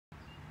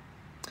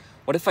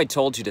What if I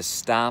told you to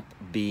stop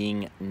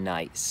being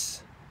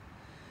nice?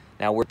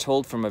 Now, we're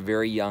told from a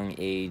very young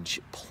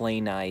age, play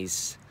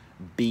nice,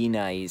 be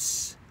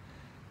nice,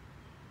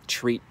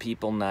 treat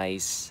people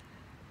nice.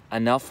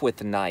 Enough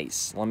with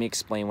nice. Let me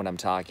explain what I'm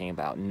talking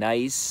about.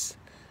 Nice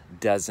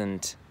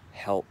doesn't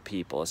help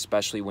people,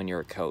 especially when you're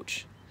a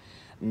coach.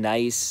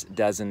 Nice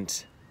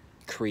doesn't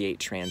create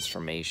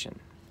transformation.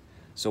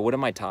 So what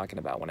am I talking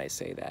about when I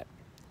say that?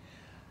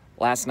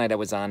 Last night I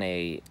was on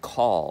a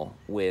call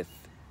with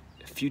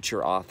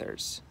future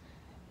authors,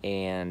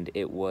 and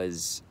it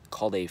was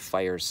called a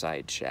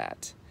fireside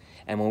chat.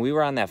 And when we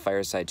were on that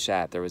fireside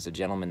chat, there was a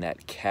gentleman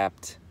that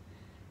kept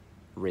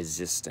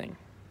resisting,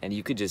 and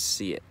you could just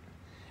see it.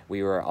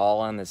 We were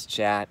all on this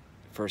chat,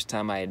 first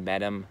time I had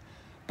met him,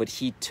 but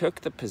he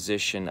took the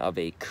position of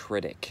a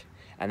critic.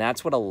 And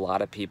that's what a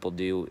lot of people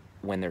do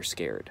when they're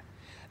scared.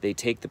 They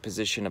take the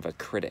position of a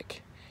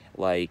critic,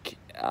 like,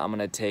 I'm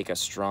gonna take a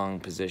strong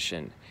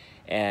position.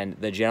 And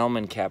the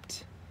gentleman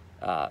kept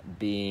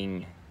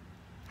being,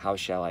 how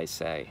shall I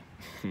say?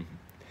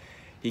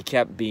 He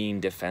kept being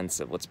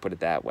defensive, let's put it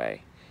that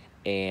way,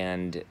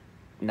 and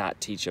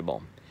not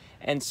teachable.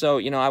 And so,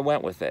 I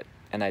went with it,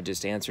 and I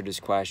just answered his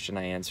question,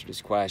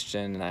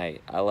 and I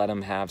let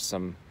him have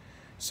some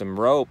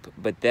rope.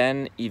 But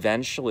then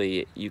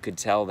eventually you could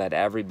tell that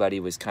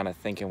everybody was kind of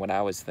thinking what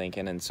I was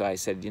thinking. And so I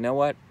said, you know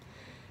what?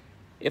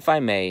 If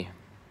I may,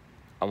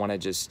 I want to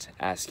just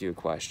ask you a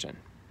question.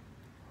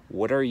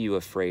 What are you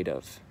afraid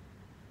of?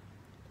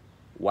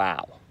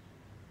 Wow.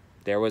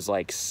 There was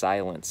like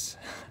silence.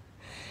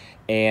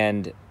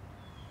 And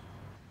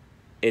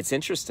it's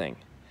interesting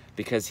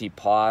because he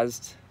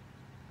paused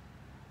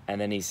and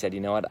then he said,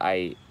 you know what?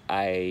 I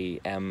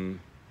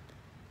am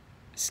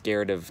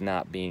scared of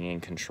not being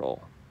in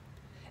control.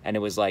 And it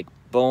was like,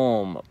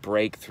 boom,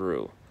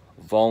 breakthrough,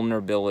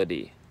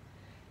 vulnerability.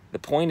 The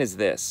point is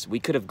this: we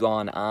could have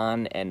gone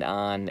on and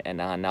on and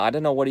on. Now, I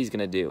don't know what he's going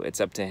to do. It's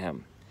up to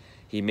him.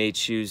 He may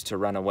choose to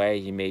run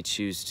away. He may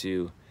choose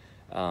to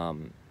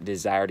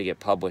desire to get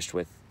published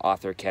with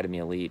Author Academy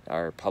Elite,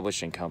 our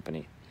publishing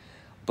company.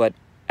 But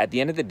at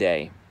the end of the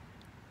day,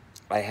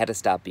 I had to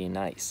stop being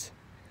nice.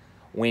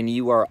 When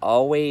you are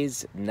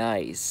always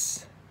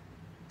nice,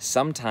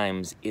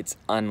 sometimes it's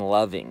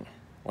unloving.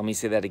 Let me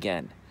say that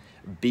again.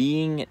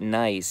 Being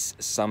nice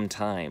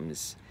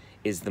sometimes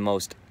is the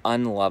most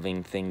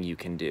unloving thing you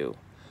can do.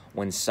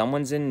 When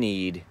someone's in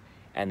need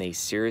and they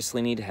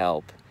seriously need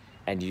help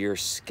and you're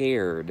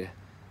scared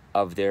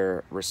of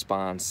their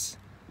response,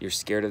 you're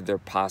scared of their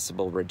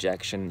possible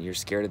rejection, you're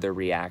scared of their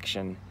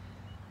reaction,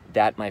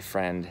 that, my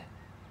friend,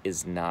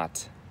 is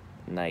not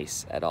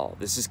nice at all.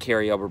 This is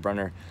Kary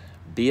Oberbrunner.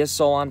 Be a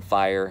soul on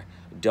fire.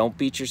 Don't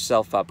beat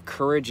yourself up.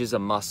 Courage is a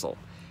muscle,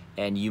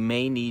 and you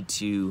may need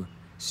to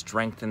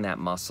strengthen that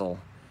muscle.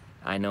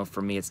 I know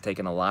for me it's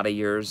taken a lot of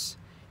years,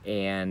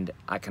 and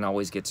I can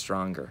always get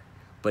stronger.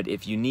 But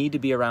if you need to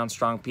be around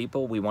strong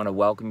people, we want to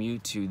welcome you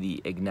to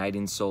the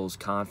Igniting Souls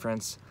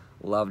Conference.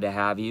 Love to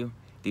have you.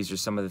 These are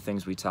some of the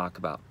things we talk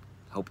about.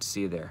 Hope to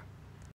see you there.